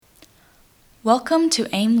Welcome to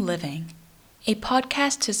AIM Living, a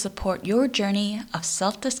podcast to support your journey of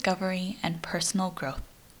self-discovery and personal growth.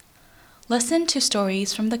 Listen to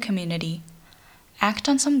stories from the community, act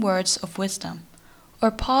on some words of wisdom,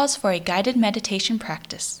 or pause for a guided meditation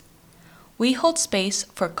practice. We hold space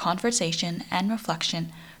for conversation and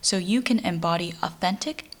reflection so you can embody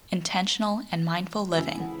authentic, intentional, and mindful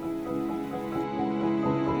living.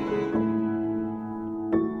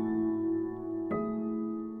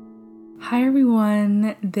 Hi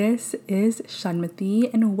everyone, this is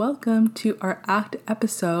Shanmati and welcome to our ACT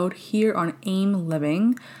episode here on AIM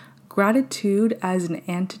Living, Gratitude as an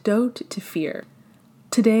Antidote to Fear.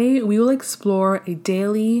 Today we will explore a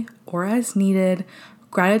daily or as needed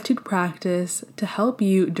gratitude practice to help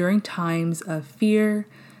you during times of fear,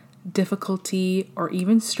 difficulty, or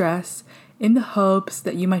even stress in the hopes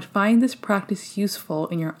that you might find this practice useful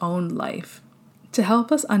in your own life. To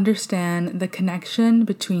help us understand the connection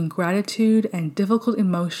between gratitude and difficult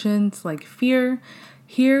emotions like fear,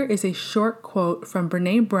 here is a short quote from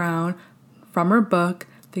Brené Brown from her book,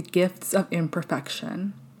 The Gifts of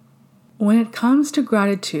Imperfection. When it comes to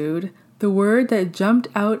gratitude, the word that jumped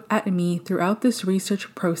out at me throughout this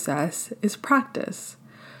research process is practice.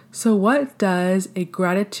 So what does a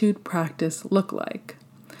gratitude practice look like?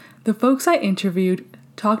 The folks I interviewed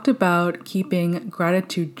talked about keeping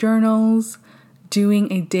gratitude journals,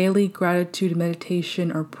 doing a daily gratitude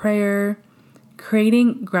meditation or prayer,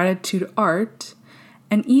 creating gratitude art,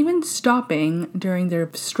 and even stopping during their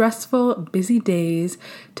stressful, busy days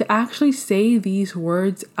to actually say these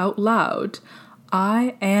words out loud.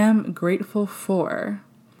 I am grateful for.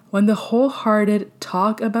 When the wholehearted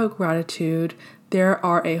talk about gratitude, there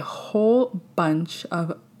are a whole bunch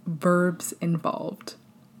of verbs involved.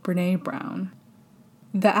 Brené Brown.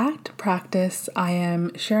 The ACT practice I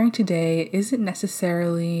am sharing today isn't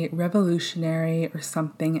necessarily revolutionary or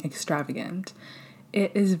something extravagant.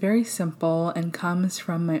 It is very simple and comes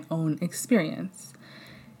from my own experience.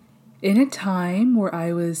 In a time where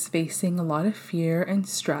I was facing a lot of fear and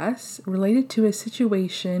stress related to a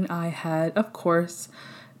situation I had, of course,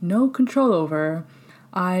 no control over,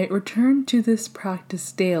 I returned to this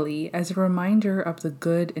practice daily as a reminder of the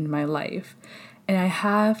good in my life. And I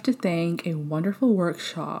have to thank a wonderful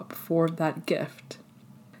workshop for that gift.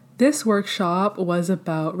 This workshop was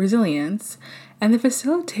about resilience, and the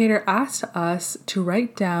facilitator asked us to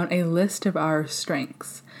write down a list of our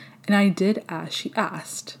strengths, and I did as she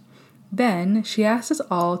asked. Then she asked us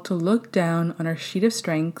all to look down on our sheet of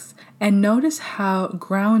strengths and notice how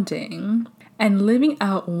grounding and living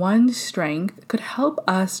out one strength could help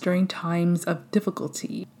us during times of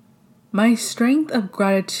difficulty. My strength of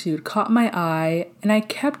gratitude caught my eye, and I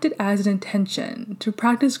kept it as an intention to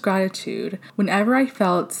practice gratitude whenever I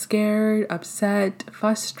felt scared, upset,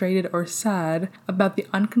 frustrated, or sad about the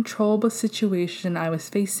uncontrollable situation I was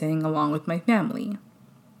facing along with my family.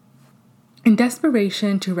 In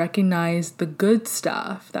desperation to recognize the good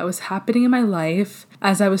stuff that was happening in my life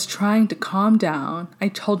as I was trying to calm down, I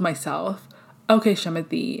told myself, okay,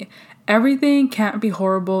 Shanmati, everything can't be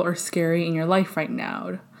horrible or scary in your life right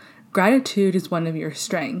now. Gratitude is one of your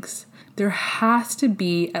strengths. There has to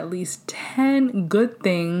be at least 10 good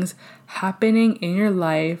things happening in your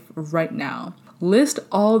life right now. List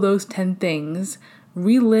all those 10 things.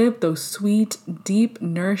 Relive those sweet, deep,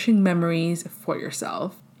 nourishing memories for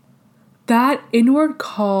yourself. That inward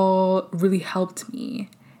call really helped me,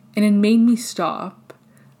 and it made me stop.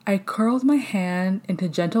 I curled my hand into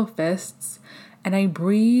gentle fists, and I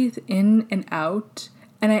breathed in and out.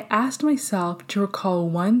 And I asked myself to recall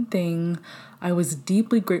one thing I was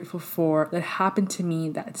deeply grateful for that happened to me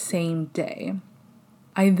that same day.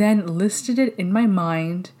 I then listed it in my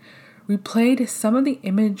mind, replayed some of the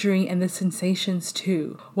imagery and the sensations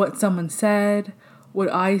too. What someone said,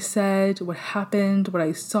 what I said, what happened, what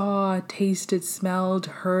I saw, tasted, smelled,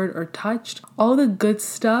 heard, or touched. All the good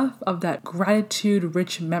stuff of that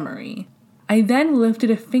gratitude-rich memory. I then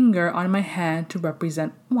lifted a finger on my hand to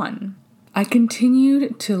represent one. I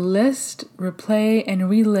continued to list, replay, and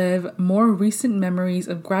relive more recent memories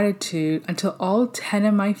of gratitude until all 10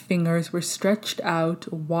 of my fingers were stretched out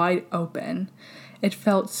wide open. It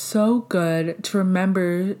felt so good to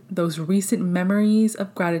remember those recent memories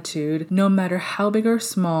of gratitude, no matter how big or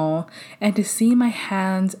small, and to see my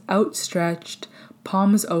hands outstretched,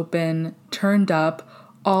 palms open, turned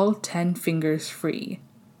up, all 10 fingers free.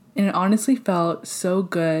 And it honestly felt so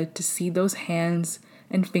good to see those hands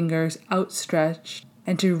and fingers outstretched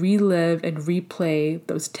and to relive and replay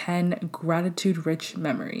those 10 gratitude-rich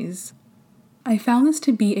memories. I found this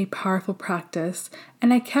to be a powerful practice,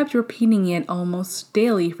 and I kept repeating it almost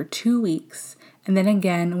daily for 2 weeks, and then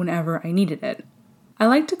again whenever I needed it. I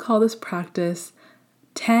like to call this practice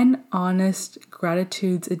 10 honest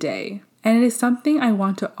gratitudes a day, and it is something I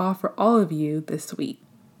want to offer all of you this week.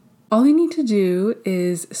 All you need to do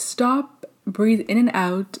is stop, breathe in and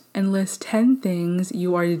out, and list 10 things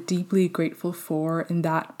you are deeply grateful for in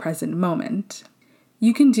that present moment.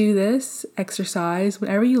 You can do this exercise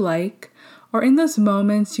whenever you like, or in those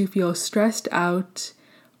moments you feel stressed out,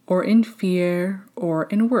 or in fear, or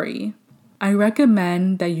in worry. I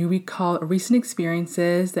recommend that you recall recent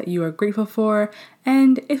experiences that you are grateful for,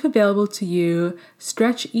 and if available to you,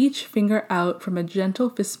 stretch each finger out from a gentle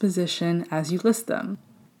fist position as you list them.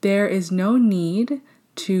 There is no need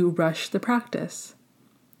to rush the practice.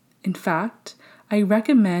 In fact, I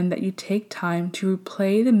recommend that you take time to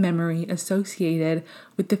replay the memory associated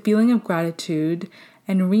with the feeling of gratitude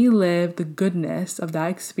and relive the goodness of that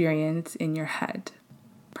experience in your head.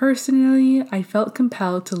 Personally, I felt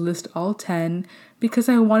compelled to list all 10 because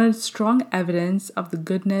I wanted strong evidence of the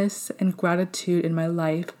goodness and gratitude in my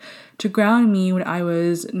life to ground me when I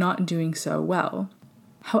was not doing so well.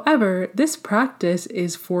 However, this practice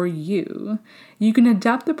is for you. You can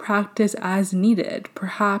adapt the practice as needed,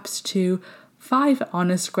 perhaps to 5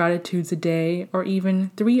 honest gratitudes a day or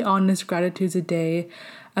even 3 honest gratitudes a day,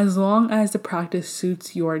 as long as the practice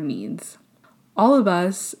suits your needs. All of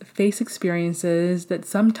us face experiences that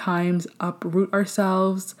sometimes uproot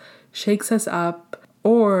ourselves, shakes us up,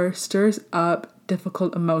 or stirs up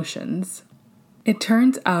difficult emotions. It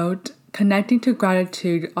turns out connecting to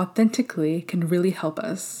gratitude authentically can really help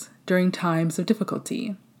us during times of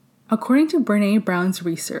difficulty. According to Brené Brown's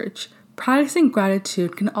research, practicing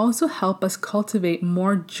gratitude can also help us cultivate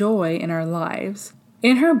more joy in our lives.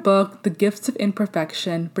 In her book, The Gifts of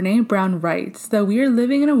Imperfection, Brené Brown writes that we are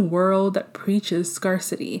living in a world that preaches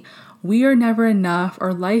scarcity. We are never enough,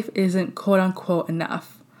 or life isn't quote-unquote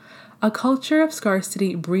enough. A culture of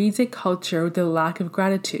scarcity breeds a culture with a lack of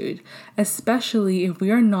gratitude, especially if we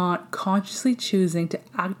are not consciously choosing to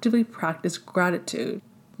actively practice gratitude.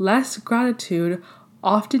 Less gratitude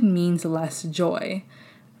often means less joy.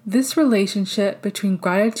 This relationship between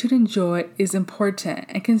gratitude and joy is important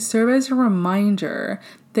and can serve as a reminder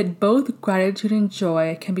that both gratitude and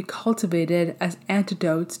joy can be cultivated as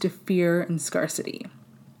antidotes to fear and scarcity.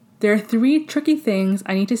 There are 3 tricky things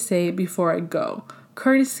I need to say before I go,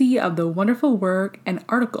 courtesy of the wonderful work and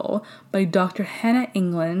article by Dr. Hannah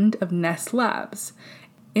England of Nest Labs.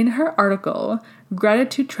 In her article,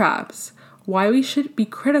 Gratitude Traps: Why We Should Be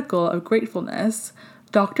Critical of Gratefulness,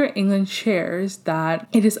 Dr. England shares that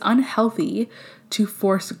it is unhealthy to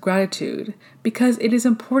force gratitude because it is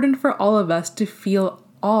important for all of us to feel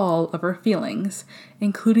all of our feelings,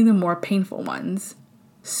 including the more painful ones.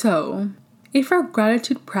 So, if our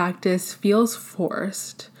gratitude practice feels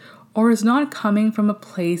forced or is not coming from a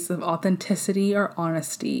place of authenticity or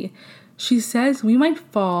honesty, she says we might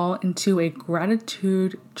fall into a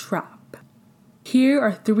gratitude trap. Here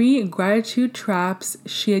are 3 gratitude traps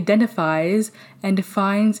she identifies and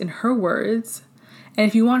defines in her words. And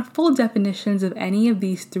if you want full definitions of any of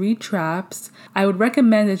these 3 traps, I would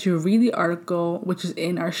recommend that you read the article, which is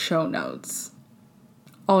in our show notes.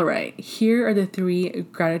 Alright, here are the 3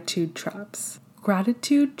 gratitude traps.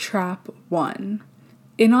 Gratitude trap 1.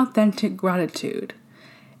 Inauthentic gratitude.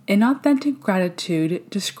 Inauthentic gratitude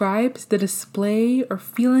describes the display or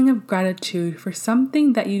feeling of gratitude for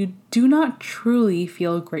something that you do not truly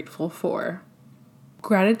feel grateful for.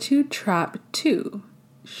 Gratitude trap 2.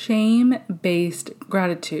 Shame-based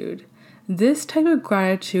gratitude. This type of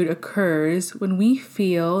gratitude occurs when we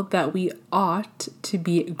feel that we ought to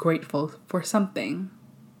be grateful for something.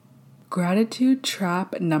 Gratitude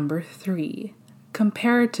trap number 3.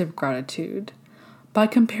 Comparative gratitude. By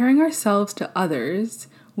comparing ourselves to others,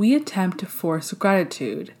 we attempt to force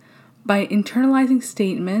gratitude. By internalizing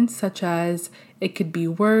statements such as, "it could be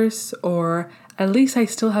worse," or "at least I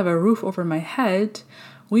still have a roof over my head,"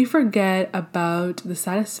 we forget about the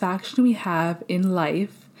satisfaction we have in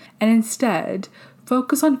life and instead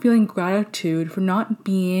focus on feeling gratitude for not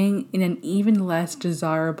being in an even less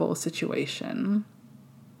desirable situation.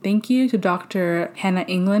 Thank you to Dr. Hannah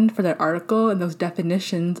England for that article and those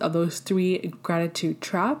definitions of those 3 gratitude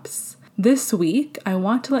traps. This week, I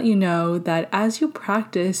want to let you know that as you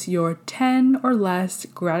practice your 10 or less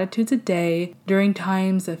gratitudes a day during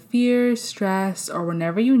times of fear, stress, or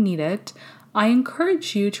whenever you need it, I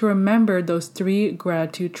encourage you to remember those 3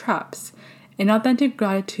 gratitude traps: inauthentic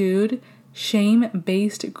gratitude,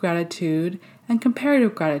 shame-based gratitude, and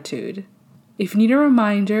comparative gratitude. If you need a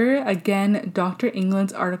reminder, again, Dr.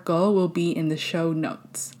 England's article will be in the show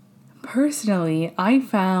notes. Personally, I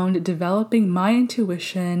found developing my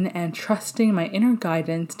intuition and trusting my inner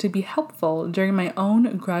guidance to be helpful during my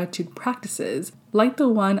own gratitude practices, like the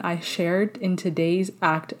one I shared in today's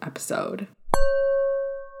ACT episode.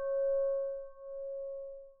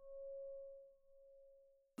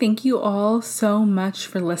 Thank you all so much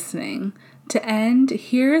for listening. To end,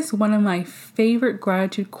 here's one of my favorite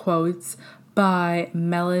gratitude quotes by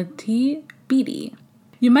Melody Beattie.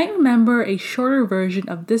 You might remember a shorter version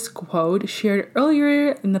of this quote shared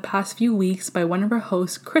earlier in the past few weeks by one of our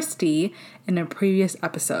hosts, Christy, in a previous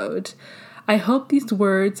episode. I hope these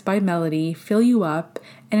words by Melody fill you up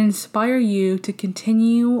and inspire you to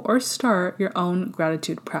continue or start your own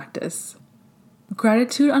gratitude practice.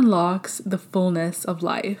 Gratitude unlocks the fullness of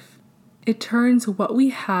life. It turns what we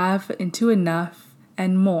have into enough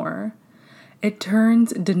and more. It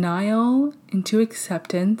turns denial into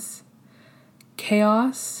acceptance,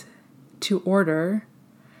 chaos to order,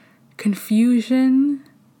 confusion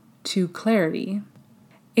to clarity.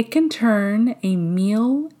 It can turn a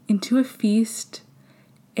meal into a feast,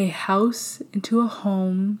 a house into a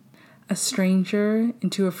home, a stranger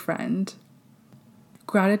into a friend.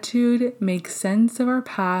 Gratitude makes sense of our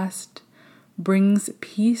past, brings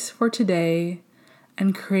peace for today,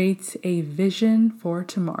 and creates a vision for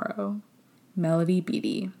tomorrow. Melody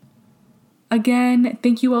Beattie. Again,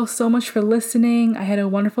 thank you all so much for listening. I had a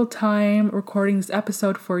wonderful time recording this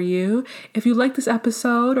episode for you. If you like this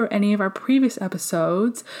episode or any of our previous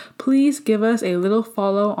episodes, please give us a little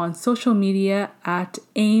follow on social media at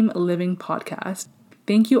AIM Living Podcast.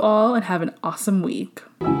 Thank you all and have an awesome week.